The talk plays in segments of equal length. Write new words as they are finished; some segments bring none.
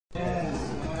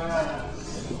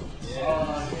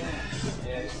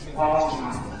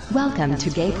Welcome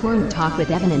to Gay Porn Talk with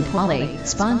Evan and Polly,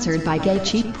 sponsored by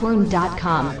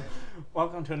GayCheapPorn.com.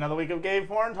 Welcome to another week of Gay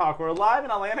Porn Talk. We're live in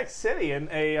Atlantic City in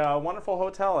a wonderful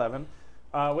hotel, Evan.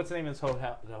 What's the name of this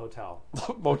hotel?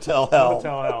 Motel Hell.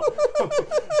 Motel Hell.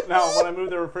 Now, when I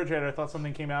moved the refrigerator, I thought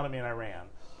something came out at me and I ran.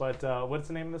 But what's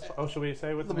the name of this? Oh, should we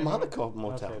say what's the name Monaco of it?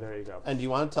 Motel. Okay, there you go. And do you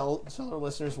want to tell our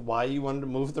listeners why you wanted to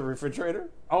move the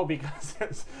refrigerator? Oh, because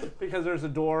there's a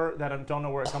door that I don't know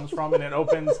where it comes from, and it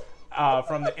opens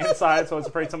from the inside, so I was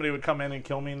afraid somebody would come in and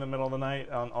kill me in the middle of the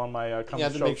night on my You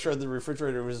had to make sure the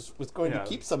refrigerator was going to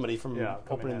keep somebody from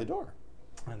opening the door.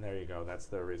 And there you go. That's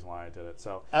the reason why I did it.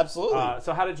 So absolutely.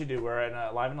 So how did you do? We're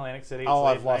live in Atlantic City. Oh,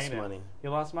 I've lost money. You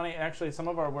lost money? Actually,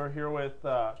 we're here with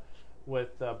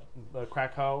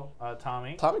Krakow,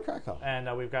 Tommy. Tommy Krakow.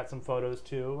 And we've got some photos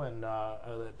too, and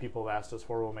that people have asked us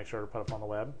for. We'll make sure to put up on the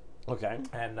web. Okay.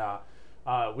 And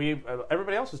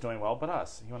everybody else was doing well, but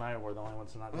us. You and I were the only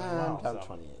ones not doing well. I'm down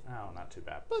 28. Oh, not too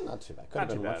bad. But not too bad. Could have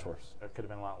been much worse. It could have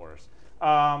been a lot worse.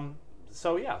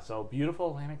 So beautiful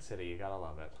Atlantic City. You gotta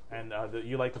love it. And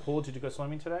you like the pool? Did you go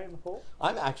swimming today in the pool?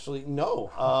 I'm actually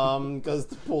no, because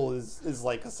the pool is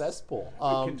like a cesspool.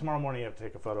 Tomorrow morning you have to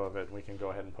take a photo of it, and we can go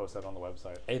ahead and post that on the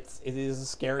website. It is a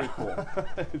scary pool.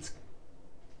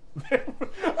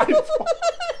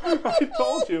 I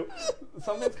told you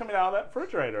something's coming out of that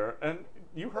refrigerator, and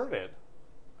you heard it.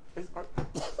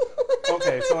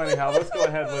 Okay, so anyhow, let's go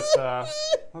ahead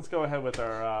with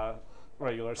our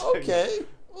regular segment. Okay.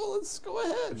 Well, let's go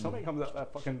ahead. If somebody comes out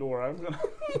that fucking door, I'm gonna...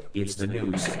 It's the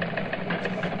news.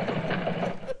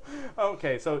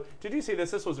 Okay, so did you see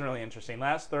this? This was really interesting.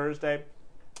 Last Thursday,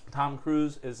 Tom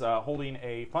Cruise is holding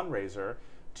a fundraiser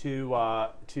to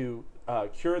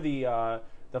cure the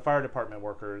fire department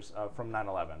workers from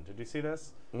 9/11. Did you see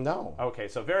this? No. Okay,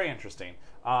 so very interesting.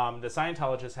 The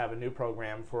Scientologists have a new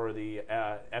program for the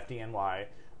FDNY,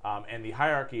 and the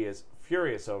hierarchy is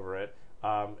furious over it.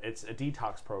 It's a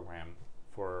detox program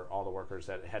for all the workers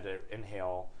that had to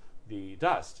inhale the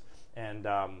dust, and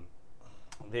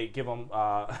they give them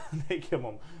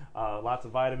lots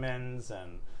of vitamins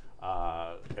and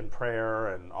prayer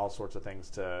and all sorts of things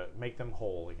to make them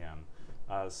whole again.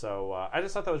 So I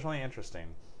just thought that was really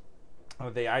interesting.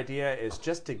 The idea is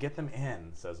just to get them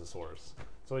in, says a source.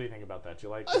 So what do you think about that? Do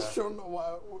you like? I don't know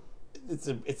why. It's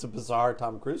a bizarre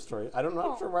Tom Cruise story. I'm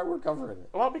not sure why we're covering it.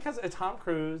 Well, because it's Tom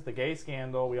Cruise, the gay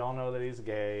scandal. We all know that he's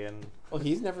gay, and well,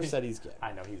 he's never said he's gay.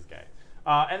 I know he's gay.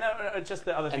 And then just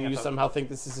the other thing. And you somehow think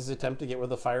this is his attempt to get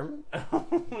with a fireman?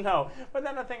 No, but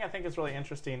then the thing I think is really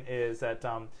interesting is that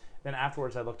then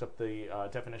afterwards I looked up the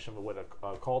definition of what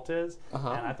a cult is, and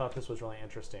I thought this was really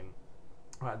interesting.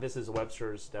 This is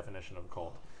Webster's definition of a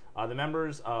cult. The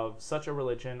members of such a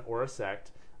religion or a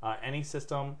sect, any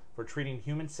system for treating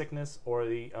human sickness or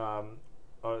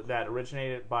that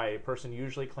originated by a person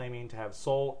usually claiming to have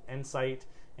sole insight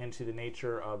into the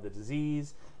nature of the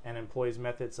disease and employs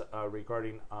methods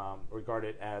regarded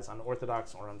as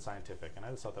unorthodox or unscientific. And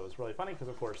I just thought that was really funny because,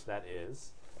 of course, that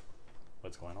is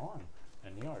what's going on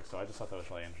in New York. So I just thought that was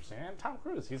really interesting. And Tom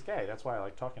Cruise, he's gay. That's why I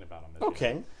like talking about him.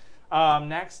 Okay.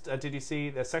 Next, did you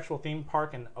see the sexual theme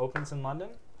park opens in London?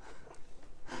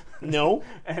 No.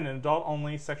 An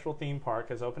adult-only sexual theme park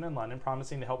has opened in London,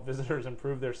 promising to help visitors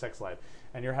improve their sex life.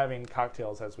 And you're having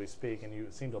cocktails as we speak, and you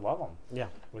seem to love them. Yeah.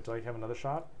 Would you like to have another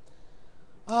shot?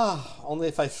 Only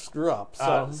if I screw up.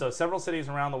 So several cities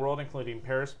around the world, including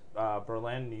Paris,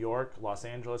 Berlin, New York, Los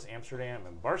Angeles, Amsterdam,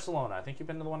 and Barcelona. I think you've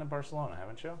been to the one in Barcelona,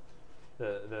 haven't you?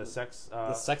 The sex...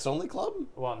 the sex-only club?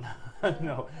 Well,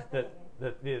 no.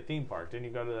 The theme park. Didn't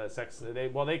you go to the sex... They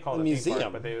call it a museum.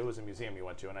 theme park, but it was a museum you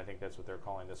went to, and I think that's what they're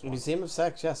calling this one. Museum of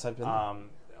Sex, yes, I've been there.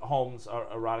 Homes are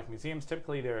erotic museums.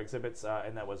 Typically, their exhibits,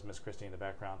 and that was Miss Christie in the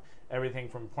background, everything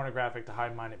from pornographic to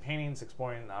high-minded paintings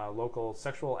exploring local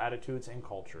sexual attitudes and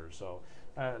culture. So,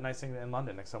 nice thing in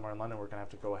London. Next summer in London, we're going to have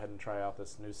to go ahead and try out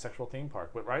this new sexual theme park.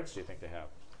 What rides do you think they have?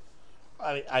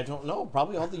 I don't know.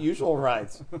 Probably all the usual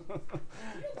rides.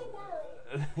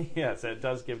 Yes, it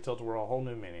does give Tilt-A-Whirl a whole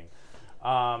new meaning.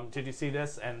 Did you see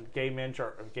this? And gay men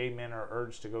are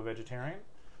urged to go vegetarian,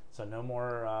 so no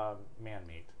more man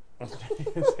meat.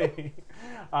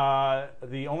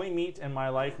 The only meat in my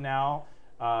life now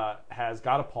has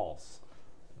got a pulse.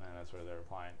 And that's where they're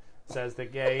replying. Says the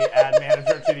gay ad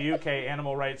manager to the UK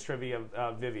animal rights trivia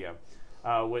Vivia,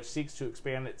 which seeks to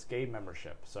expand its gay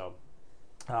membership. So,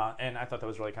 and I thought that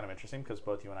was really kind of interesting because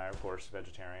both you and I are, of course,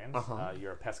 vegetarians.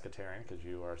 You're a pescatarian because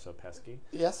you are so pesky.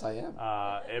 Yes, I am.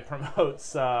 It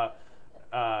promotes...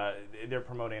 they're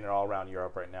promoting it all around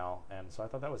Europe right now, and so I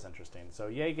thought that was interesting. So,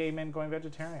 yay, gay men going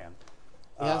vegetarian.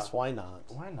 Yes, why not?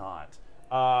 Why not?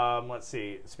 Let's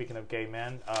see. Speaking of gay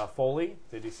men, Foley.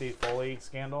 Did you see Foley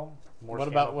scandal? More What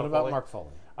scandal about Foley? Mark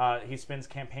Foley? He spends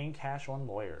campaign cash on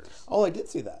lawyers. Oh, I did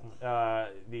see that.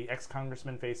 The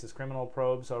ex-congressman faces criminal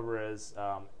probes over his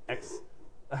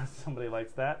somebody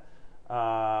likes that.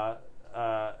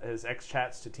 His ex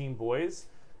chats to teen boys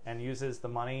and uses the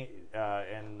money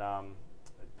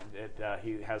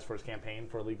he has for his campaign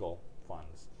for legal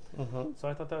funds. Mm-hmm. So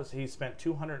I thought he spent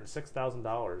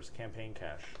 $206,000 campaign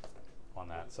cash on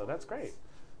that. So that's great.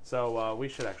 So we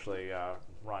should actually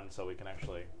run so we can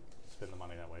actually spend the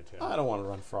money that way too. I don't want to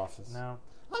run for office. No.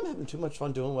 I'm having too much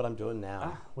fun doing what I'm doing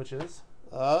now. Which is?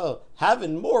 Oh,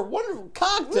 having more wonderful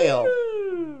cocktail.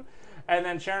 Woo! And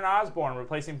then Sharon Osbourne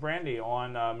replacing Brandy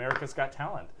on America's Got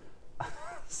Talent.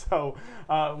 So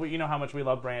you know how much we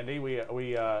love Brandy.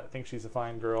 We think she's a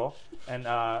fine girl, and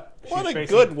What a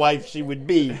good wife she would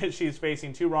be. She's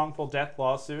facing 2 wrongful death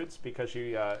lawsuits because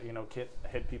she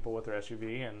hit people with her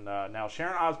SUV, and now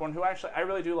Sharon Osbourne, who actually I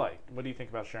really do like. What do you think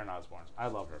about Sharon Osbourne? I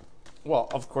love her. Well,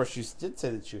 of course, you did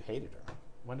say that you hated her.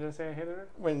 When did I say I hated her?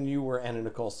 When you were Anna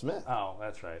Nicole Smith. Oh,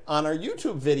 that's right. On our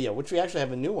YouTube video, which we actually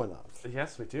have a new one of.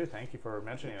 Yes, we do. Thank you for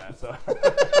mentioning that. So,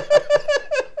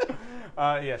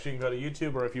 yes, you can go to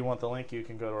YouTube, or if you want the link, you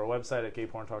can go to our website at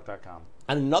gayporntalk.com.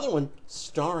 And another one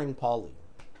starring Paulie.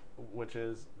 Which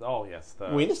is, yes. The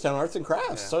Weenustown Arts and Crafts.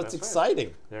 Yeah, so it's that's right.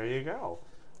 exciting. There you go.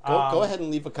 Go ahead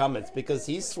and leave a comment, because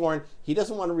he's sworn he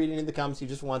doesn't want to read any of the comments. He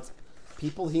just wants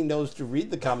people he knows to read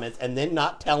the comments and then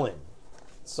not tell him.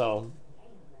 So...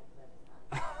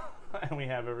 And we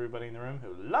have everybody in the room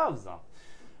who loves them.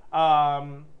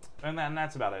 And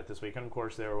that's about it this week. And, of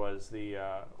course, there was the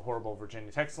horrible Virginia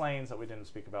text lanes that we didn't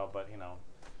speak about, but,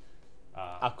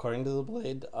 according to The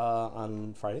Blade,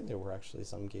 on Friday, there were actually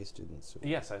some gay students.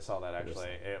 Yes, I saw that, actually.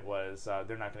 It was,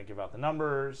 they're not going to give out the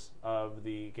numbers of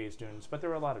the gay students, but there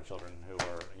were a lot of children who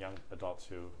were young adults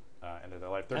who ended their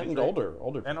life. And older.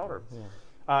 And older.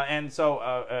 Yeah. And so,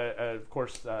 of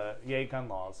course, yay gun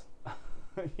laws.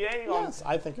 Yay! Yes,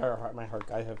 I think my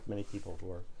heart. I have many people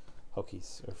who are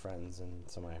Hokies or friends, and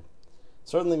so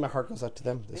certainly my heart goes out to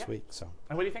them this week. So,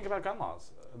 and what do you think about gun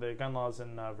laws? The gun laws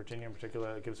in Virginia, in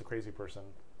particular, that gives a crazy person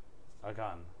a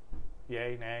gun.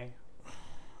 Yay, nay?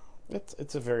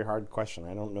 It's a very hard question.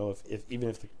 I don't know if even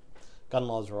if the gun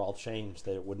laws were all changed,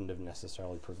 that it wouldn't have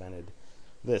necessarily prevented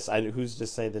this. Who's to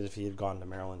say that if he had gone to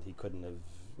Maryland, he couldn't have.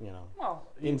 Well,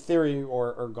 in theory,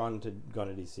 or gone to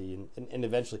DC, and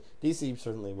eventually DC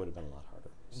certainly would have been a lot harder.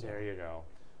 So. There you go,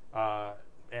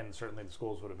 and certainly the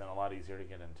schools would have been a lot easier to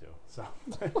get into. So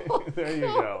there you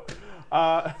go.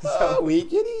 We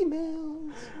get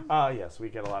emails. Yes, we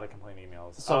get a lot of complaint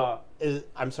emails. So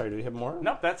I'm sorry. Do we have more?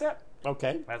 Nope, that's it.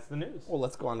 Okay, that's the news. Well,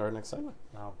 let's go on to our next segment.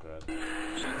 Oh, good.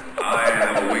 I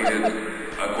have awaited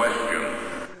a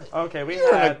question. Okay,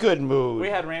 You're in a good mood. We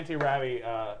had Ranty Ravi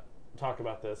talk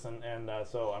about this, and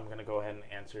so I'm going to go ahead and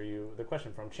answer you the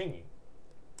question from Chingy.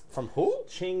 From who?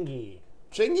 Chingy.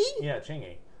 Chingy? Yeah,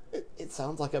 Chingy. It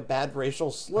sounds like a bad racial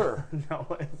slur. No,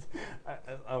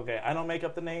 okay, I don't make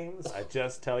up the names. I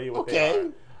just tell you what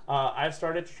they are. I've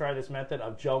started to try this method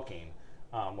of joking,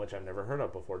 which I've never heard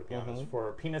of before, to be honest,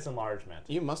 for penis enlargement.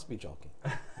 You must be joking.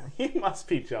 You must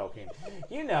be joking.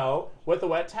 With a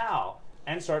wet towel,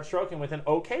 and start stroking with an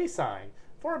okay sign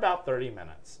for about 30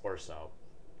 minutes or so.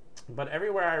 But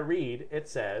everywhere I read, it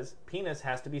says penis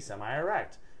has to be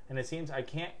semi-erect. And it seems I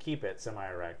can't keep it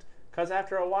semi-erect. Because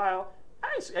after a while,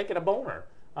 I get a boner.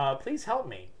 Please help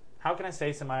me. How can I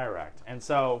stay semi-erect? And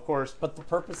so, of course... But the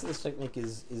purpose of this technique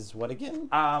is what again?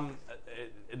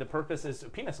 The purpose is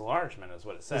penis enlargement is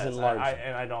what it says. And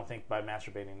I don't think by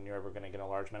masturbating you're ever going to get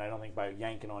enlargement. I don't think by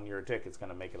yanking on your dick it's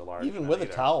going to make it enlarged. Even with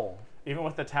either. A towel. Even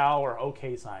with the towel or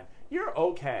okay sign. You're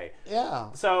okay.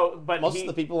 Yeah. So, but most of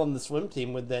the people on the swim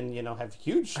team would then, have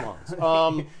huge schlongs.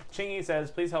 Chingy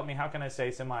says, please help me. How can I stay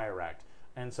semi-erect?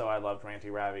 And so I loved Ranty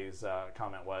Ravi's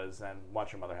comment was, and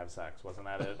watch your mother have sex. Wasn't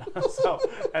that it?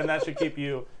 And that should keep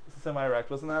you semi-erect.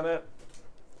 Wasn't that it?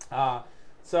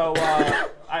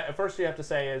 First you have to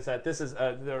say is that this is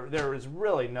there is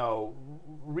really no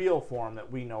real form that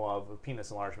we know of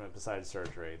penis enlargement besides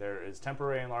surgery. There is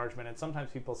temporary enlargement, and sometimes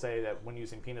people say that when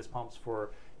using penis pumps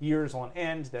for years on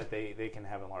end that they can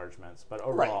have enlargements. But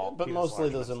overall, right. But mostly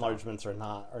those enlargements are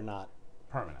not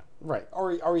permanent. Right.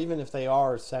 Or even if they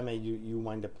are semi, you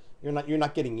wind up you're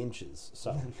not getting inches.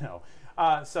 So no.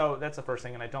 So that's the first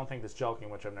thing, and I don't think this joking,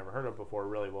 which I've never heard of before,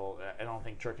 really will. I don't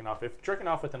think jerking off. If jerking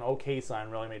off with an okay sign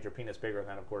really made your penis bigger,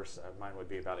 then of course mine would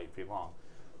be about 8 feet long.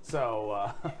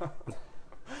 So,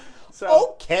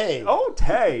 okay,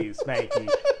 Spanky.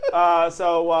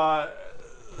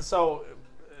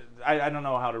 I don't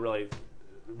know how to really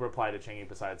reply to Chingy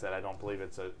besides that. I don't believe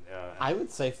it's a. I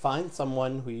would say find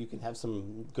someone who you can have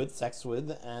some good sex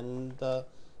with, and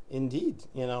indeed,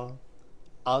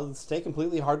 I'll stay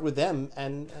completely hard with them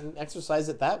and exercise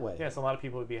it that way. Yes, a lot of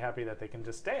people would be happy that they can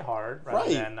just stay hard rather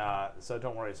Right. than. So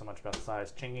don't worry so much about the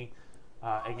size. Chingy,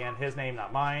 again, his name,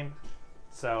 not mine.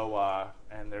 So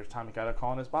and there's time he got a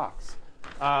call in his box.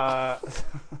 I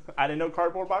didn't know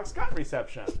Cardboard Box got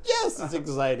reception. Yes, it's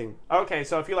exciting. Okay,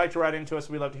 so if you'd like to write into us,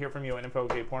 we'd love to hear from you at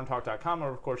info@gayporntalk.com, or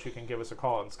of course you can give us a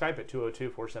call on Skype at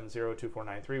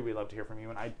 202-470-2493. We'd love to hear from you,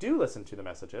 and I do listen to the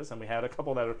messages, and we had a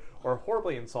couple that are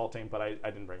horribly insulting, but I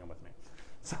didn't bring them with me.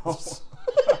 So,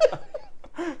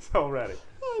 so ready.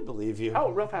 I believe you.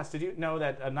 Oh, real fast, did you know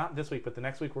that not this week, but the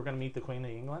next week we're going to meet the Queen of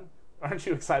England? Aren't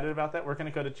you excited about that? We're going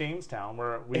to go to Jamestown,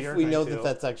 where we are if we know going that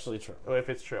that's actually true. if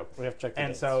it's true. We have to check the And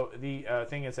dates. so the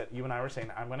thing is that you and I were saying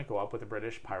I'm going to go up with a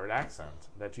British pirate accent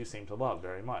that you seem to love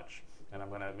very much. And I'm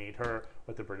going to meet her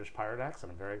with the British pirate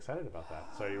accent. I'm very excited about that.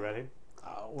 So are you ready?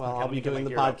 Well, Okay, I'll let me be get doing my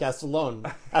the gear up. podcast alone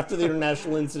after the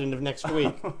international incident of next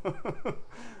week.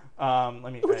 Let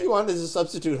me. Who do you want as a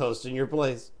substitute host in your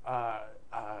place?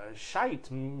 Shite,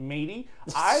 matey.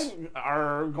 I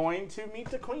are going to meet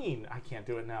the Queen. I can't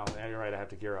do it now. Yeah, you're right. I have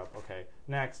to gear up. Okay.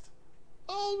 Next.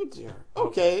 Oh dear.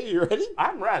 Okay, you ready?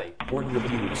 I'm ready. Porn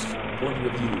reviews. Porn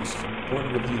reviews.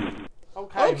 Porn reviews.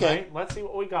 Okay. Okay. Mate, let's see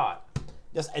what we got.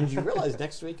 Yes, and you realize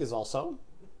next week is also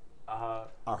our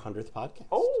 100th podcast.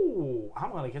 Oh,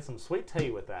 I'm going to get some sweet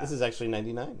tea with that. This is actually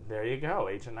 99. There you go.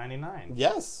 Agent 99.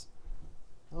 Yes.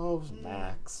 Oh,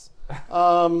 Max.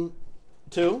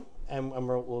 2, and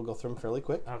we'll go through them fairly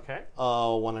quick. Okay.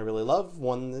 One I really love,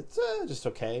 one that's just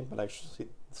okay, but actually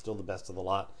still the best of the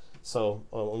lot. So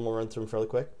we'll run through them fairly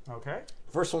quick. Okay.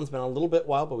 First one's been a little bit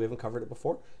while, but we haven't covered it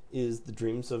before, is The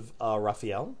Dreams of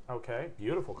Raphael, Okay.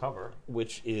 Beautiful cover.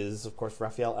 which is, of course,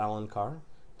 Raphael Alencar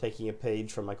taking a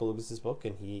page from Michael Lucas's book,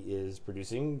 and he is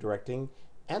producing, directing,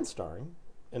 and starring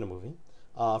in a movie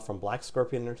from Black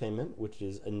Scorpion Entertainment, which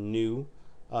is a new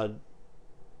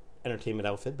entertainment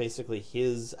outfit, basically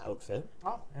his outfit.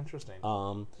 Oh, interesting.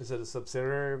 Um, Is it a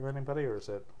subsidiary of anybody, or is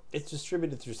it? It's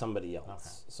distributed through somebody else, Okay.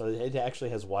 so it actually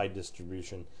has wide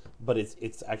distribution, but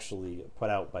it's actually put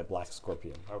out by Black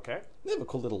Scorpion. Okay. They have a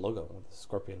cool little logo with the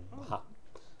scorpion,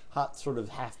 hot sort of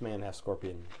half man, half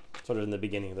scorpion, sort of in the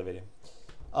beginning of the video.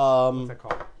 What's that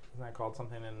called? Isn't that called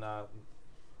something in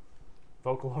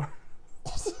folklore?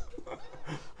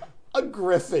 A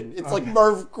griffin. It's like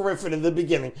Merv Griffin in the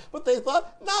beginning, but they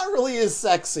thought not really as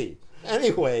sexy.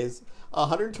 Anyways,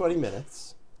 120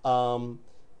 minutes.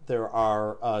 There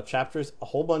are chapters, a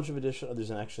whole bunch of additional. There's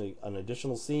actually an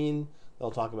additional scene that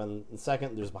I'll talk about in a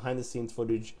second. There's behind the scenes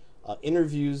footage,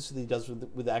 interviews that he does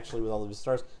with all of his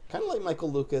stars, kind of like Michael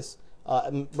Lucas.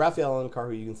 And Raphael Alencar,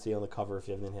 who you can see on the cover if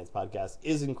you have the Enhanced podcast,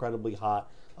 is incredibly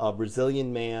hot.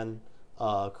 Brazilian man,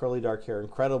 curly dark hair,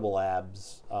 incredible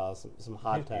abs, some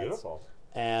hot He's tats. beautiful.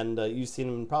 And you've seen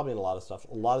him probably in a lot of stuff.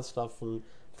 A lot of stuff from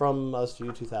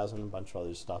Studio 2000 and a bunch of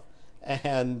other stuff.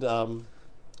 And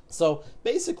so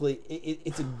basically,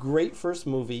 it's a great first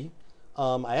movie.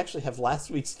 I actually have last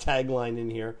week's tagline in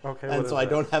here. Okay, And what so is I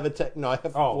that? don't have a no, I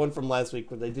have Oh. one from last week,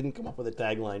 but they didn't come up with a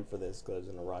tagline for this because I was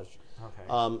in a rush.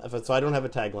 Okay. So I don't have a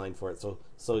tagline for it. So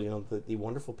the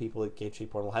wonderful people at Gay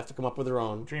Cheap Porn will have to come up with their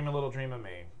own. Dream a little dream of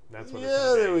me. That's what Yeah, it's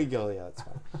gonna there be. we go. Yeah, that's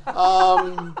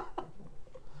fine.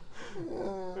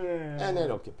 And they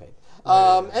don't get paid.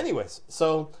 Anyways,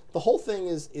 so the whole thing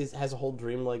has a whole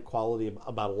dreamlike quality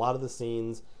about a lot of the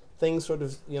scenes. Things sort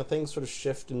of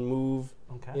shift and move.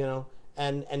 Okay.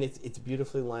 And it's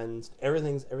beautifully lensed.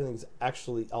 Everything's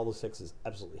actually, all the six is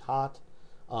absolutely hot.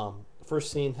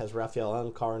 First scene has Raphael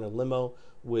Alencar in a limo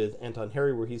with Anton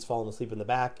Harry, where he's fallen asleep in the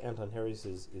back. Anton Harry's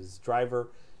his driver.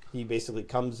 He basically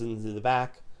comes into the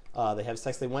back. They have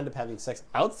sex. They wind up having sex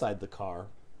outside the car.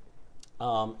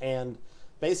 And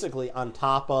basically on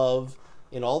top of,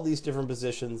 in all these different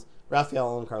positions,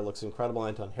 Raphael Alencar looks incredible.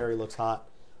 Anton Harry looks hot.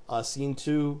 Scene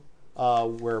 2,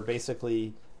 where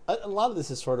basically a lot of this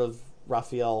is sort of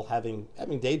Raphael having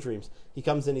daydreams. He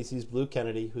comes in, he sees Blue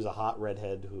Kennedy, who's a hot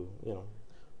redhead, who,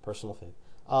 personal fave.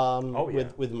 Yeah.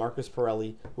 With Marcus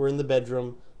Pirelli, who are in the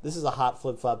bedroom. This is a hot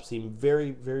flip-flop scene.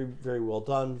 Very, very, very well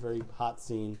done. Very hot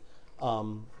scene.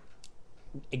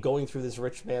 Going through this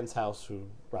rich man's house, who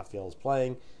Raphael is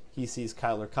playing, he sees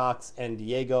Kyler Cox and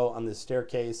Diego on this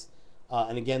staircase.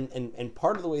 And again, and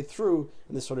part of the way through,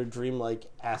 in this sort of dreamlike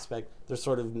aspect, there's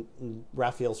sort of,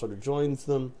 Raphael sort of joins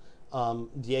them.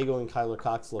 Diego and Kyler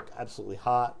Cox look absolutely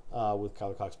hot, with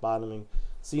Kyler Cox bottoming.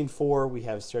 Scene 4, we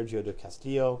have Sergio de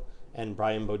Castillo and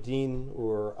Brian Bodine,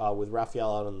 who are with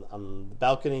Raphael out on the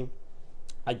balcony.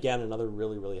 Again, another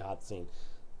really, really hot scene.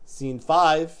 Scene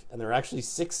 5, and there are actually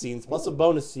 6 scenes, plus a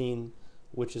bonus scene,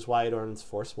 which is why it earns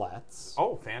 4 splats.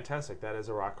 Oh, fantastic. That is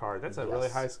a rock hard. That's a really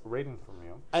high rating from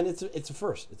you. And it's a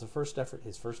first. It's a first effort,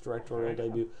 his first directorial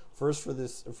debut. First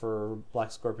for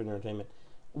Black Scorpion Entertainment.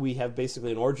 We have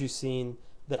basically an orgy scene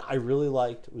that I really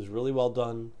liked. It was really well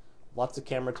done. Lots of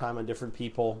camera time on different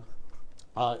people.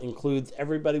 Includes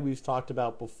everybody we've talked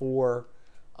about before,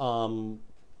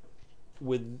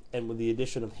 with the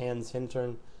addition of Hans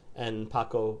Hintern and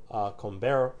Paco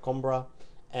Combra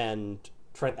and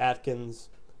Trent Atkins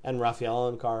and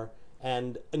Raphael Alencar,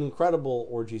 and an incredible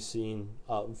orgy scene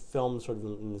filmed sort of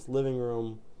in this living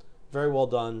room, very well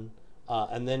done.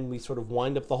 And then we sort of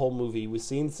wind up the whole movie with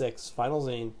scene 6, final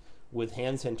scene, with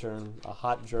Hans Hintern, a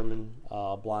hot German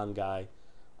blonde guy,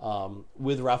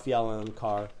 with Raphael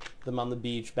Alencar, them on the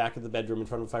beach, back at the bedroom in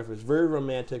front of a fireplace. Very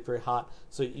romantic, very hot.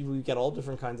 So we get all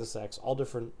different kinds of sex, all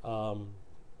different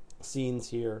scenes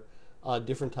here,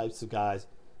 different types of guys.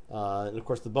 And of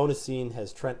course, the bonus scene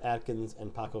has Trent Atkins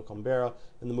and Paco Combera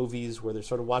in the movies, where they're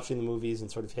sort of watching the movies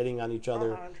and sort of hitting on each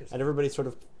other, and everybody sort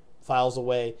of files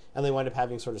away, and they wind up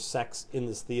having sort of sex in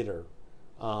this theater,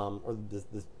 or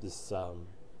this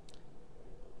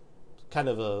kind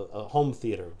of a home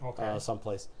theater,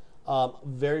 someplace.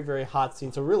 Very, very hot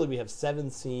scene. So really, we have 7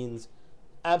 scenes,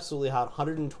 absolutely hot,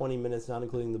 120 minutes, not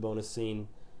including the bonus scene.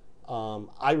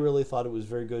 I really thought it was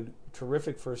very good,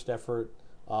 terrific first effort.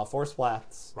 4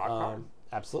 splats. Rock hard.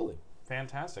 Absolutely.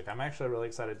 Fantastic. I'm actually really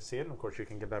excited to see it. And of course, you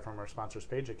can get that from our sponsors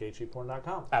page at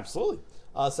gatecheapporn.com. Absolutely.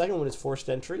 Second one is Forced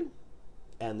Entry.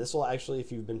 And this will actually,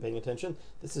 if you've been paying attention,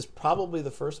 this is probably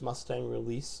the first Mustang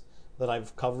release that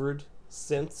I've covered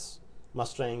since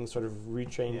Mustang sort of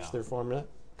rechanged their formula.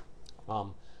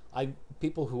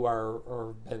 People who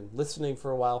are been listening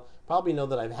for a while probably know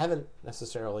that I haven't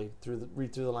necessarily,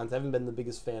 read through the lines, I haven't been the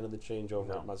biggest fan of the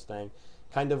changeover at Mustang.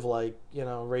 Kind of like,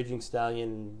 Raging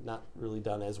Stallion, not really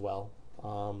done as well.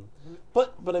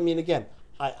 But I mean, again,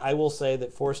 I will say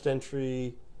that Forced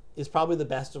Entry is probably the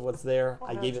best of what's there.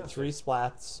 I gave it 3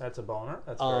 splats. That's a boner.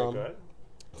 That's very good.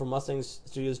 From Mustang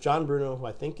Studios, John Bruno, who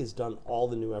I think has done all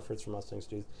the new efforts for Mustang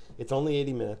Studios. It's only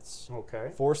 80 minutes.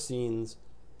 Okay. 4 scenes.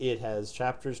 It has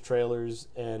chapters, trailers,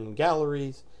 and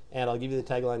galleries. And I'll give you the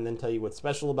tagline and then tell you what's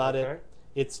special about it.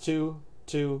 It's two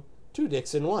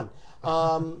dicks in one.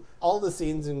 All the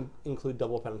scenes include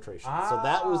double penetration. So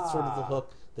that was sort of the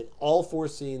hook, that all 4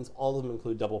 scenes, all of them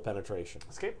include double penetration.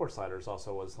 Skateboard Sliders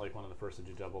also was like one of the first to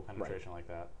do double penetration like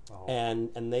that.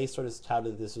 And they sort of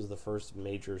touted this was the first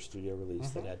major studio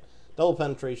release that had double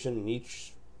penetration in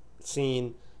each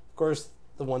scene. Of course,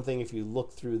 the one thing, if you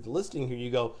look through the listing here,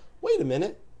 you go, wait a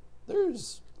minute,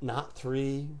 there's not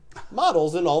 3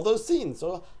 models in all those scenes.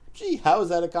 So, gee, how is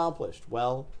that accomplished?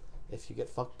 Well, if you get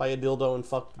fucked by a dildo and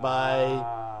fucked by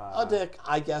a dick,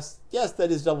 I guess, yes,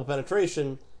 that is double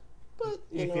penetration, but,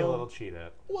 you feel a little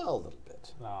cheated. Well, a little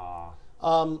bit.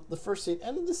 Aww. The first scene,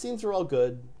 and the scenes are all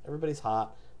good. Everybody's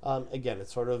hot. Again,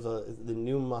 it's sort of the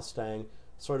new Mustang,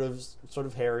 sort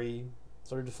of hairy,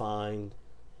 sort of defined.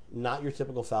 Not your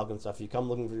typical Falcon stuff. If you come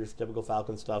looking for your typical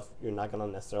Falcon stuff, you're not going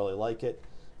to necessarily like it.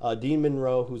 Dean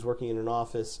Monroe, who's working in an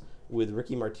office with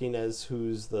Ricky Martinez,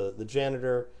 who's the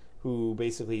janitor, who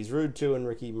basically he's rude to, and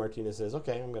Ricky Martinez says,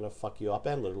 okay, I'm going to fuck you up,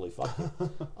 and literally fuck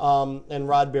you. And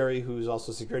Rod Berry, who's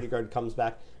also security guard, comes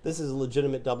back. This is a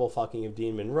legitimate double fucking of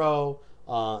Dean Monroe,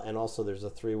 and also there's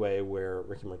a 3-way where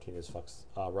Ricky Martinez fucks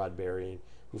Rod Berry,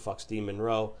 who fucks Dean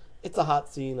Monroe. It's a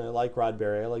hot scene. I like Rod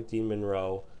Berry. I like Dean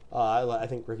Monroe. I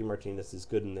think Ricky Martinez is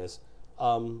good in this.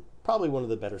 Probably one of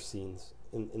the better scenes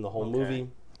in the whole movie.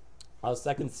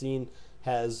 Second scene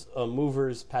has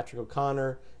movers Patrick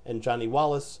O'Connor and Johnny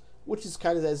Wallace, which is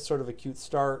kind of as sort of a cute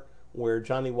start, where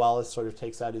Johnny Wallace sort of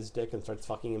takes out his dick and starts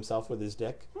fucking himself with his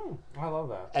dick. I love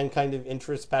that. And kind of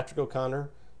interests Patrick O'Connor,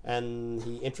 and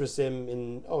he interests him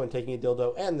in taking a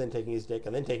dildo, and then taking his dick,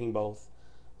 and then taking both.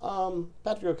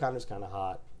 Patrick O'Connor's kind of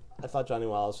hot. I thought Johnny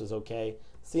Wallace was okay.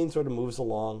 Scene sort of moves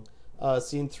along.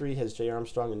 Scene 3 has Jay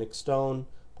Armstrong and Nick Stone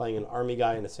playing an army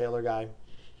guy and a sailor guy.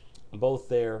 Both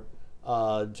there.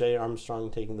 Jay Armstrong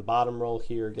taking the bottom role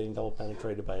here, getting double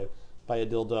penetrated by a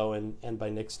dildo and by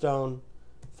Nick Stone.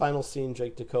 Final scene,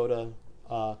 Jake Dakota,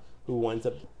 who winds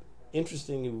up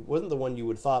interesting. Who wasn't the one you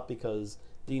would thought, because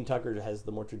Dean Tucker has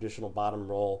the more traditional bottom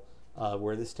role,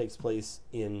 where this takes place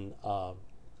in a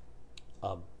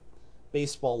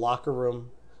baseball locker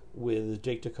room, with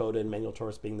Jake Dakota and Manuel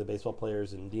Torres being the baseball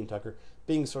players and Dean Tucker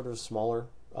being sort of smaller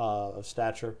of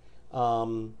stature.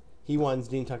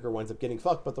 Dean Tucker winds up getting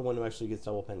fucked, but the one who actually gets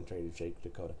double penetrated is Jake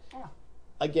Dakota.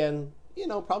 Again,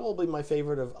 probably my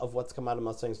favorite of what's come out of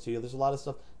Mustang Studio. There's a lot of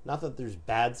stuff. Not that there's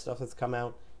bad stuff that's come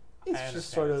out. It's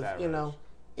just sort of,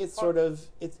 it's sort of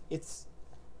it's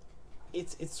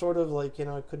sort of like, you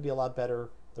know, it could be a lot better.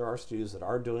 There are studios that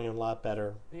are doing a lot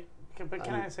better. Yeah, but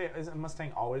can I say, isn't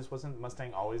Mustang always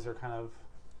their kind of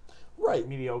Right.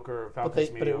 mediocre? But Falcon's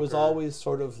but it was mediocre? always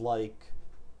sort of like,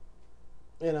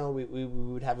 you know, we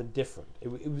would have a different.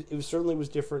 It was certainly was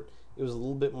different. It was a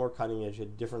little bit more cutting edge. You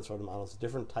had different sort of models,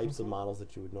 different types of models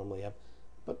that you would normally have.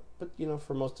 But you know,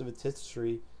 for most of its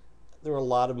history, there were a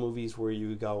lot of movies where you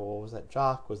would go, well, was that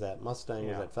Jock? Was that Mustang? Yeah.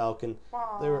 Was that Falcon?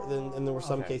 There were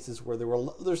some Okay. cases where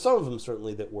there's some of them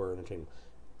certainly that were entertaining.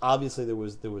 Obviously, there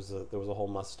was a whole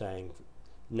Mustang.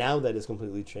 Now that has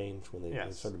completely changed when they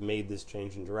Yes. sort of made this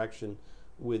change in direction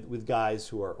with guys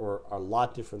who are a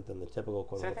lot different than the typical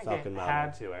quote See, I unquote think Falcon they model.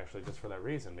 had to actually, just for that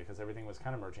reason, because everything was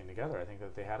kind of merging together. I think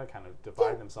that they had to kind of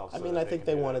divide themselves. I so mean, that I think can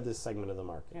they do that. wanted this segment of the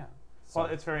market. Yeah. So- Well,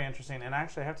 it's very interesting, and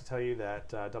actually, I have to tell you that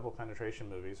double penetration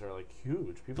movies are like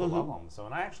huge. People love them, so,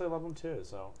 and I actually love them too.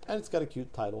 So And it's got a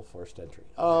cute title, Forced Entry.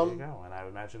 there you go. And I would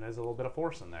imagine there's a little bit of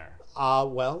force in there.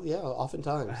 Well, yeah,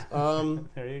 oftentimes.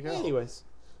 There you go. Anyways,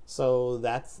 so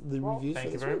that's the Well, reviews. thank for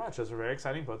you this very week. much. Those are very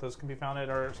exciting. Both those can be found at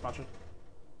our sponsored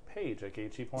page at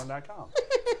gatecheapporn.com.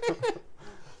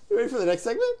 You ready for the next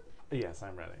segment? Yes,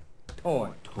 I'm ready.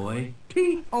 Toy. Toy.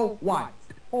 T-O-Y.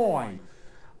 Toy.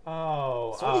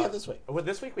 Oh, So what do you have this week? Well,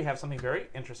 this week we have something very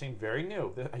interesting, very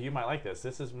new. You might like this.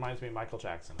 Reminds me of Michael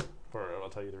Jackson. I'll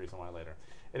tell you the reason why later.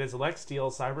 It is Lex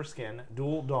Steel Cyber Skin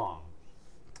Dual Dong.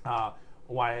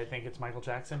 Why I think it's Michael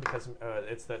Jackson? Because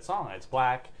it's that song. It's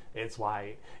black, it's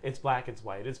white, it's black, it's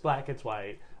white, it's black, it's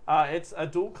white. It's a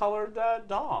dual colored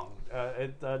dong,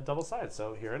 double sided.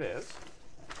 So here it is,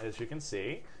 as you can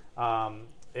see.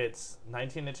 It's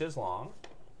 19 inches long.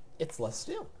 It's less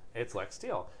steel. It's Lex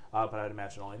Steel. But I'd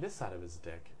imagine only this side of his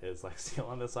dick is Lex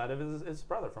Steel, and this side of his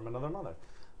brother from another mother.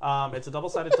 It's a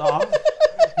double-sided dong.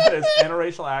 It is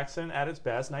interracial accent at its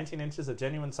best. 19 inches of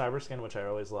genuine cyber skin, which I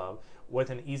always love, with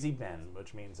an easy bend,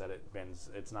 which means that it bends.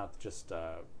 It's not just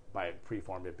by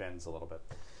preformed; it bends a little bit.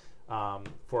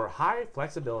 For high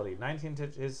flexibility, 19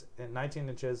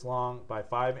 inches long by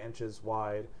 5 inches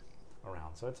wide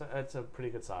around. So it's a pretty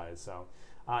good size. So.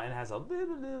 And it has a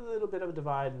little bit of a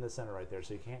divide in the center right there,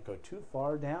 so you can't go too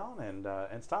far down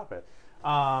and stop it.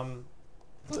 You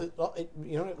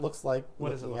know what it looks like What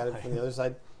does it looking look at it like? from the other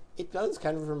side? It does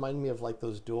kind of remind me of like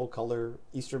those dual color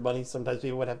Easter bunnies sometimes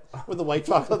people would have with the white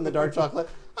chocolate and the dark chocolate.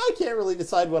 I can't really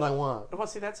decide what I want. Well,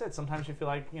 see, that's it. Sometimes you feel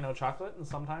like, chocolate, and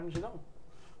sometimes you don't.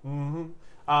 Mm-hmm.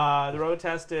 The road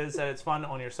test is that it's fun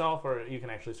on yourself, or you can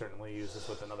actually certainly use this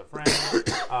with another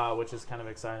friend, which is kind of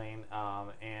exciting.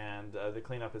 And the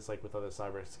cleanup is like with other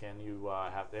cyber skin.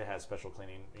 It has special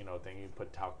cleaning, thing. You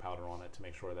put talc powder on it to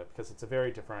make sure that, because it's a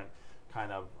very different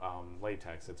kind of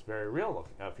latex. It's very real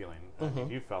feeling. I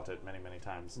think you've felt it many, many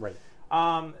times. Right.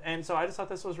 And so I just thought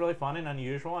this was really fun and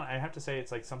unusual. And I have to say,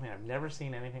 it's like something I've never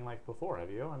seen anything like before.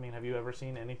 Have you? I mean, have you ever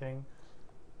seen anything?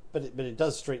 But it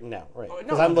does straighten out, right? Oh,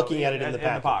 Because I'm looking at it in the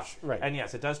box. package. Right. And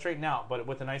yes, it does straighten out. But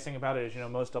what the nice thing about it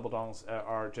is, most double dongs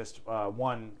are just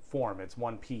one form. It's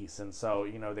one piece. And so,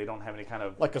 they don't have any kind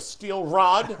of... Like a steel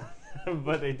rod.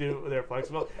 but they're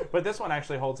flexible. But this one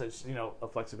actually holds its, a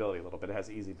flexibility a little bit. It has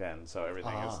easy bend. So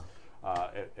everything is...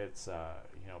 it's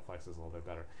flexes a little bit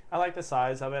better. I like the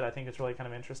size of it. I think it's really kind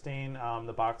of interesting.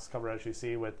 The box cover, as you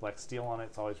see, with Lex Steel on it,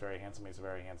 it's always very handsome. He's a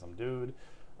very handsome dude.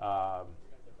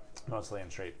 Mostly in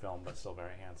straight film, but still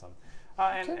very handsome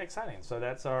and exciting. So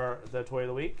that's the toy of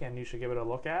the week, and you should give it a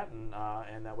look at,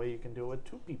 and that way you can do it with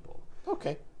 2 people.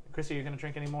 Okay. Chrissy, you going to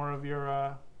drink any more of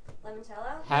your?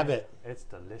 Limoncello? Have it. It's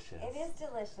delicious. It is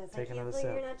delicious. Take I another can't believe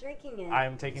sip. you're not drinking it.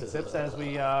 I'm taking sips as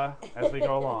we go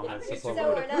along. It's just so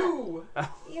lovely. we're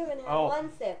not. You haven't had Oh, one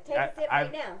sip. Take a sip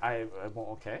right now.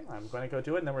 Okay, I'm going to go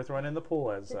do it, and then we're throwing it in the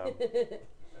pool as.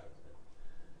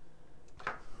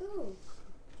 Ooh.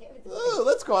 Ooh,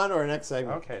 let's go on to our next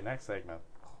segment. Okay, next segment.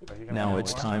 Are you gonna Now have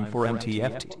it's more? time for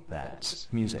MTFT. That's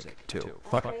music to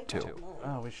fuck to.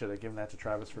 Oh, we should have given that to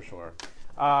Travis for sure.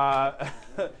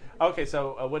 Okay,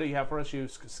 so what do you have for us? You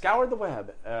scoured the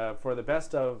web for the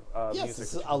best of Yes, music.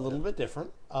 this is a little bit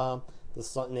different. The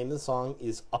name of the song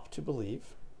is Up to Believe,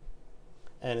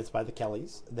 and it's by the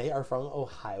Kellys. They are from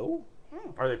Ohio.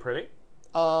 Are they pretty?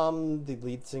 The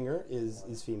lead singer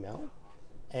is female,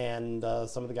 and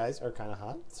some of the guys are kind of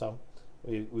hot. So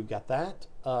we've got that.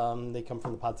 They come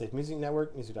from the Podsafe Music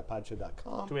Network,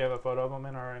 music.podshow.com. Do we have a photo of them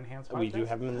in our enhanced podcast? We do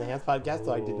have them in the Enhanced Podcast,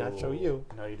 though I did not show you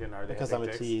No, you didn't. Are they because big I'm a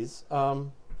dicks? tease.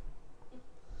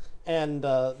 And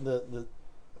the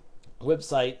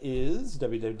website is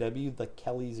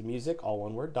www.thekellysmusic, all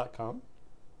one word, .com.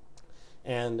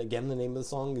 And again, the name of the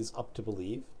song is Up to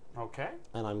Believe. Okay.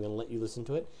 And I'm going to let you listen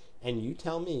to it. And you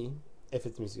tell me if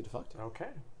it's music to fuck to. Okay.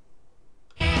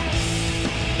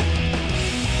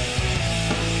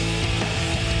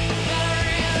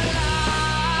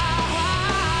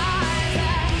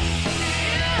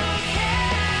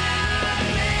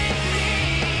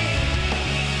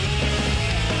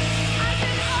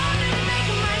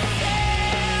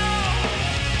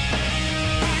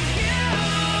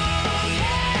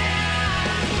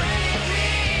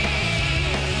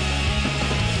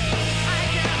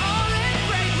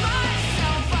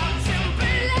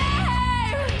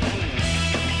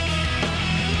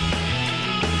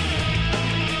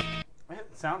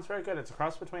 Sounds very good. It's a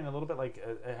cross between a little bit like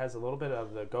it has a little bit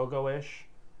of the go-go-ish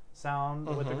sound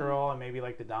with the girl, and maybe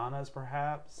like the Donnas,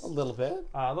 perhaps. A little bit.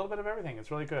 A little bit of everything. It's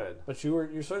really good. But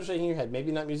you're sort of shaking your head.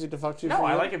 Maybe not music to fuck to. No,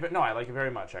 I like it. No, I like it very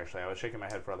much. Actually, I was shaking my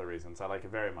head for other reasons. I like it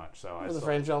very much. So the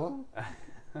Frangella.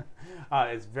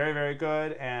 It's very, very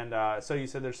good. And so you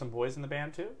said there's some boys in the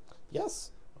band too?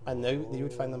 Yes, I know you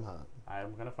would find them hot.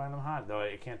 I'm gonna find them hot, though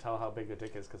I can't tell how big the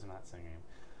dick is because they're not singing.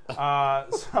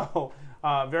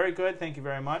 Very good. Thank you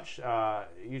very much.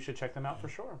 You should check them out for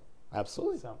sure.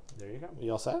 Absolutely. So there you go.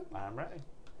 You all set? I'm ready.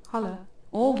 Holla.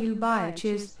 All you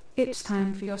bitches, it's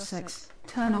time for your sex.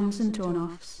 Turn-ons and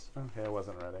turn-offs. Okay, I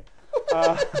wasn't ready.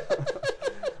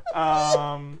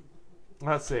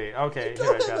 Let's see. Okay, You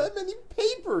don't have that many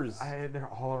papers. They're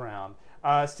all around.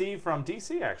 Steve from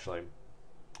DC actually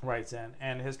writes in,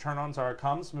 and his turn-ons are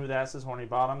cum, smooth asses, horny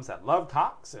bottoms that love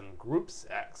cocks, and group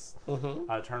sex.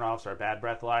 Turn-offs are bad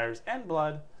breath, liars, and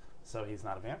blood. So he's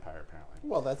not a vampire, apparently.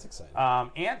 Well, that's exciting.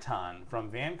 Anton from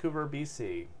Vancouver,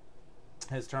 BC.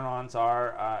 His turn-ons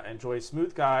are enjoy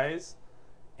smooth guys,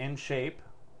 in shape,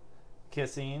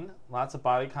 kissing, lots of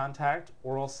body contact,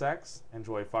 oral sex,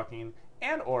 enjoy fucking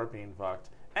and or being fucked,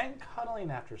 and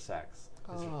cuddling after sex.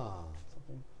 Something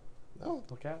no.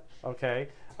 Look at. Okay.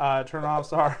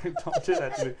 Turn-offs are don't do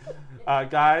that to me.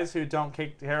 Guys who don't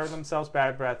take care of themselves,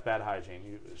 bad breath, bad hygiene.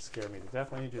 You scare me to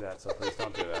death when you do that, so please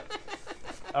don't do that.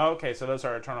 Okay, so those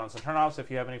are our turn-ons and turn-offs.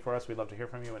 If you have any for us, we'd love to hear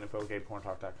from you at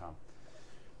info@gayporntalk.com.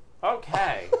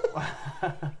 Okay.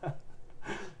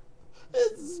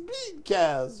 It's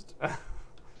Speedcast.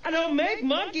 I don't make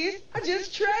monkeys. I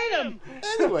just train them.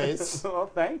 Anyways. Well,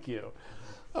 thank you.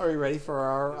 Are we ready for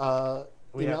our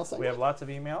email segment? We have lots of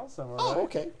emails. And we're ready.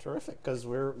 Okay. Terrific. Because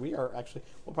we'll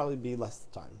probably be less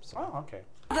time. So. Oh, okay.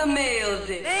 The mail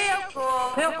did.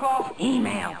 They'll call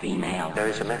email female. There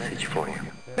is a message for you.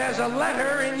 There's a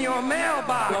letter in your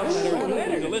mailbox.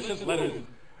 Delicious letters.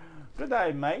 Good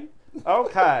day, mate.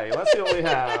 Okay, let's see what we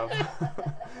have.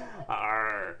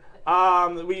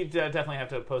 We definitely have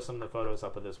to post some of the photos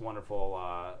up of this wonderful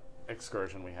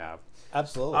excursion we have.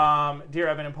 Absolutely. Dear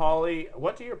Evan and Polly,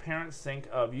 what do your parents think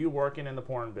of you working in the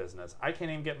porn business? I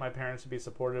can't even get my parents to be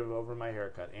supportive over my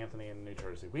haircut. Anthony in New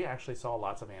Jersey. We actually saw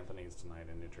lots of Anthony's tonight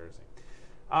in New Jersey.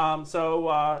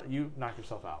 So you knock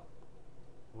yourself out.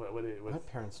 My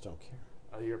parents don't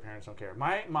care. Your parents don't care.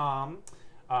 My mom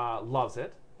loves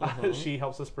it. She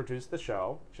helps us produce the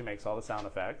show. She makes all the sound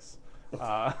effects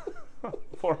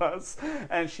for us,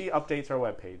 and she updates our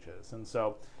web pages. And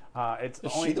so it's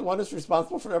Is she the one who's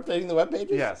responsible for updating the web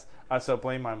pages? Yes. So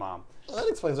blame my mom. Well, that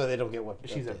explains why they don't get web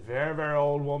pages. She's a very, very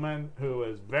old woman who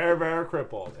is very, very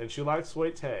crippled, and she likes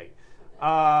sweet tea.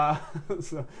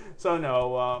 So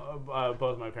no,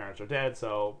 both my parents are dead,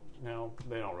 so no,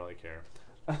 they don't really care.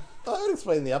 That would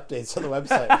explain the updates on the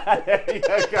website. There you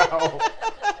go.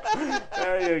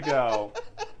 There you go.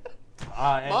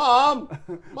 Mom!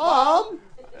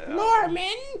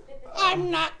 Norman! I'm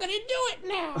not going to do it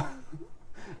now.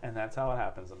 And that's how it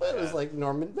happens. It was like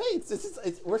Norman Bates.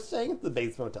 We're staying at the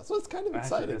Bates Motel, so it's kind of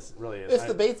exciting. Actually, this really is. If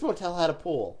the Bates Motel had a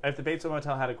pool. If the Bates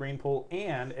Motel had a green pool,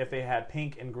 and if they had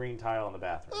pink and green tile in the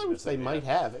bathroom. Which they might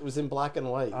have. It was in black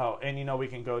and white. Oh, and we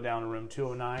can go down to room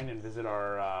 209 and visit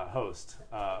our host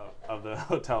of the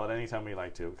hotel at any time we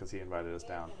like to, because he invited us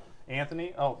down.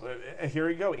 Anthony, here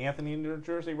you go. Anthony in New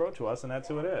Jersey wrote to us, and that's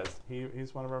who it is.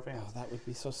 He's one of our fans. Oh, that would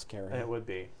be so scary. It would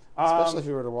be. Especially if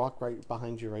he were to walk right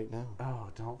behind you right now. Oh,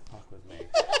 don't fuck with me.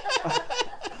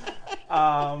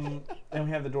 And we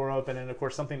have the door open, and of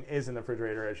course something is in the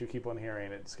refrigerator, as you keep on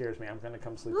hearing. It scares me. I'm going to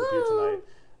come sleep with you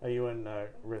tonight. You and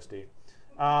Risty.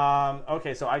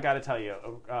 Okay, so I got to tell you,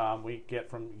 we get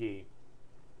from Guy.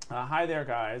 Hi there,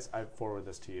 guys. I forward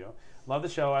this to you. Love the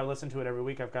show. I listen to it every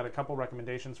week. I've got a couple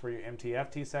recommendations for your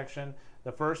MTFT section.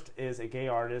 The first is a gay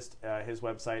artist. His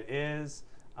website is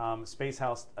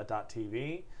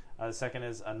spacehouse.tv. The second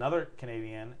is another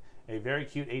Canadian, a very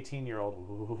cute 18-year-old,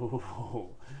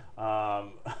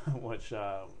 which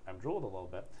I'm drooled a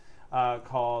little bit,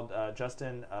 called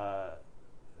Justin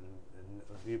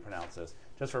you pronounce this.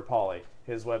 Just for Paulie.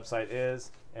 His website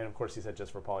is, and of course he said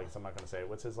just for Paulie because I'm not going to say it.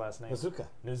 What's his last name?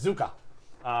 Nizuka.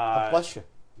 Bless you.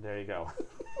 There you go.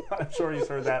 I'm sure he's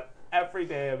heard that every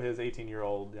day of his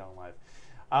 18-year-old young life.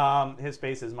 His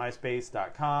space is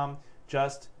myspace.com.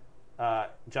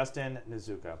 Justin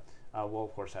Nizuka. We'll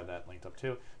of course have that linked up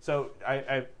too. So,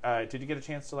 did you get a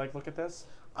chance to look at this?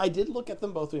 I did look at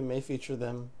them both. We may feature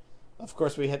them. Of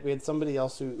course, we had somebody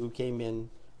else who came in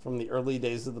from the early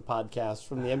days of the podcast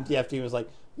from the MTF team was like,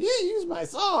 "Yeah, use my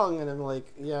song," and I'm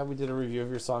like, "Yeah, we did a review of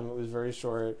your song. It was very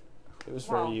short. It was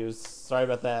fair use. Sorry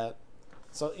about that."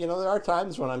 So there are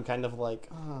times when I'm kind of like,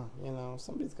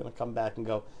 somebody's gonna come back and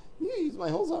go, "You use my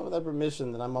whole song without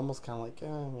permission," and I'm almost kind of like,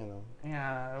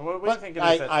 Yeah. What do you think?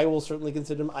 I will certainly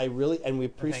consider them. We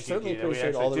certainly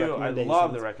appreciate all the recommendations. I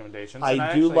love the recommendations.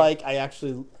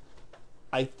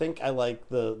 I think I like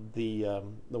the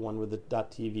one with the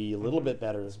 .tv a little bit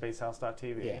better.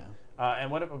 Spacehouse.tv. Yeah.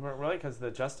 And really, because the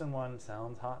Justin one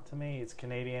sounds hot to me. It's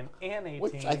Canadian and 18.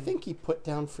 Which I think he put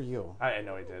down for you. I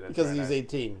know he did. Because he's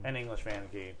 18. An English fan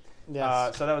key.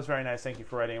 Yes. So that was very nice. Thank you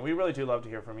for writing. And we really do love to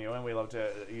hear from you, and we love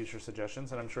to use your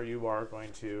suggestions. And I'm sure you are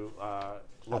going to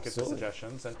look at the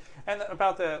suggestions. And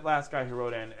about the last guy who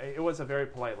wrote in, it was a very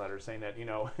polite letter saying that,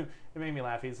 it made me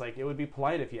laugh. He's like, it would be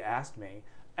polite if you asked me.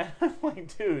 And I'm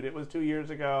like, dude, it was 2 years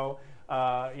ago.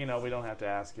 We don't have to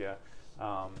ask you.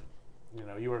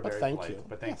 You were very polite.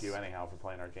 But thank you anyhow for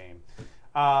playing our game.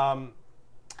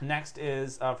 Next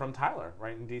is from Tyler,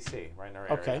 right in D.C., right in our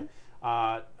area. Okay.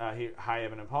 Hi,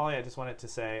 Evan and Polly. I just wanted to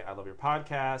say I love your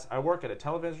podcast. I work at a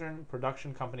television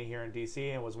production company here in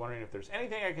D.C. and was wondering if there's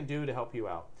anything I can do to help you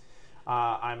out.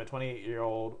 I'm a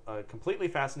 28-year-old completely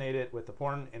fascinated with the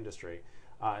porn industry.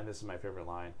 And this is my favorite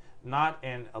line. Not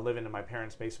in a live in my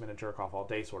parents' basement and jerk off all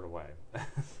day sort of way.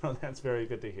 So that's very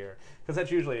good to hear. Because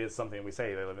that's usually something we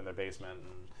say. They live in their basement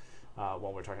and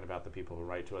when we're talking about the people who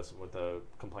write to us with the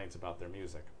complaints about their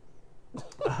music.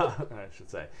 I should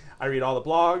say. I read all the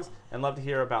blogs and love to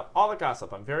hear about all the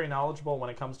gossip. I'm very knowledgeable when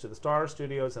it comes to the Star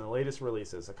Studios and the latest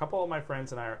releases. A couple of my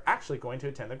friends and I are actually going to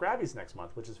attend the Grammys next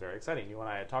month, which is very exciting. You and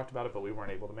I had talked about it, but we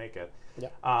weren't able to make it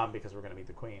because we're going to meet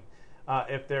the Queen.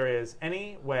 If there is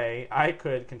any way I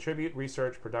could contribute,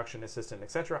 research, production assistant,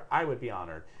 etc., I would be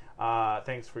honored.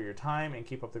 Thanks for your time and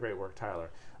keep up the great work, Tyler.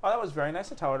 Oh, that was very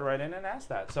nice of Tyler to write in and ask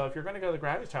that. So if you're going to go to the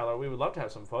Grammys, Tyler, we would love to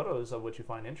have some photos of what you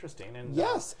find interesting. And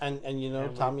yes, and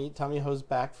Tommy Ho's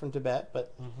back from Tibet,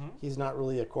 but he's not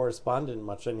really a correspondent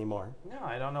much anymore. No,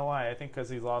 I don't know why. I think because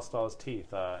he's lost all his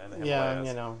teeth in the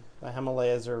Himalayas. Yeah, the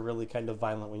Himalayas are really kind of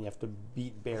violent when you have to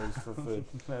beat bears for food.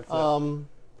 That's it.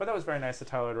 But that was very nice of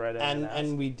Tyler to write in.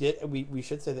 And we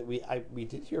should say that we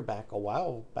did hear back a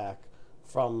while back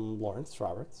from Lawrence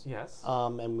Roberts. Yes.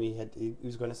 And he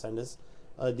was going to send us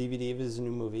a DVD of his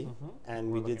new movie,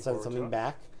 and we did send something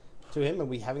back to him, and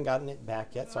we haven't gotten it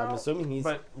back yet. So I'm assuming he's.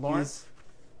 But Lawrence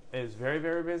is very,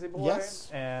 very busy boy. Yes.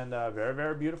 And very,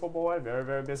 very beautiful boy. Very,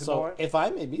 very busy boy. So if I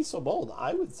may be so bold,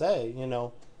 I would say,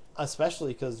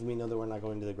 especially because we know that we're not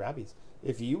going to the Grammys.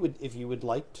 If you would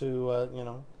like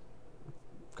to,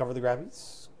 cover the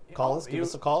Grammys, call us, give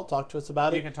us a call, talk to us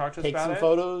about it. You can talk to us take about some it,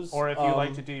 photos, or if you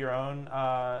like to do your own,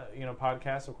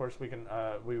 podcast, of course we can.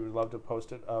 We would love to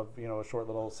post it of short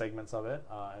little segments of it.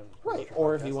 Right,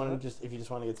 or if you want to if you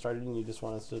just want to get started and you just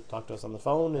want us to talk to us on the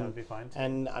phone, that would be fine too.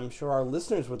 And I'm sure our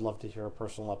listeners would love to hear a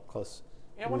personal up close.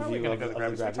 Yeah, when are we going to go to the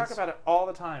Grammys? We talk about it all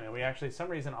the time, and we actually, for some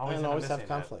reason, always have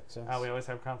conflicts. Yes. We always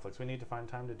have conflicts. We need to find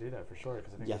time to do that for sure,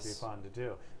 because I think it'd be fun to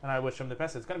do. And I wish them the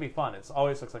best. It's going to be fun. It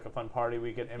always looks like a fun party.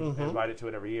 We get invited to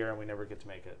it every year, and we never get to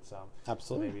make it. So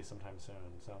absolutely, maybe sometime soon.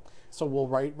 So we'll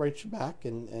write you back,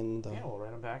 and we'll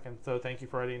write them back. And so thank you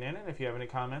for writing in. And if you have any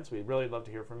comments, we'd really love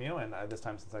to hear from you. And this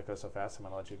time, since I go so fast, I'm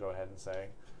going to let you go ahead and say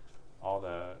all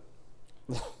the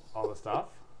stuff.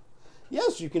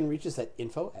 Yes, you can reach us at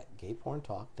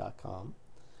info@gayporntalk.com,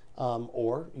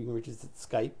 or you can reach us at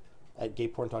Skype at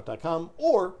gayporntalk.com,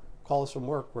 or call us from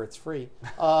work where it's free,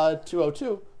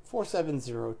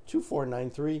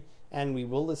 202-470-2493, and we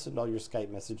will listen to all your Skype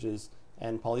messages,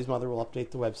 and Polly's mother will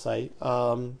update the website.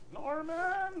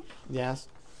 Norman! Yes,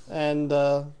 and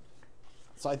so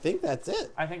I think that's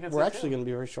it. I think that's We're actually going to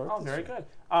be very short. Oh, very good.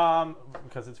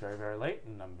 Because it's very, very late,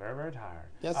 and I'm very, very tired.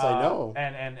 Yes, I know.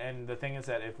 And the thing is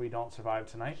that if we don't survive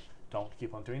tonight, don't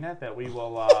keep on doing that. That we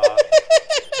will.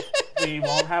 We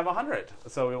won't have 100,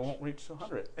 so we won't reach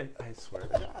 100. I swear to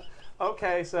God.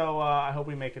 Okay, so I hope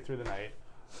we make it through the night.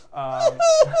 I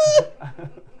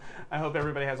hope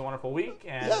everybody has a wonderful week,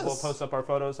 and we'll post up our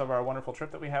photos of our wonderful trip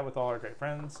that we had with all our great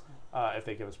friends, if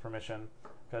they give us permission,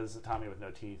 because Tommy with no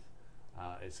teeth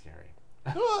is scary.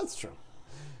 Oh, that's true.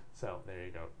 So there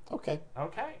you go. Okay.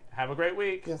 Okay. Have a great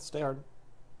week. Yeah, stay hard.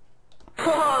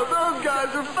 Oh, those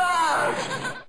guys are fast!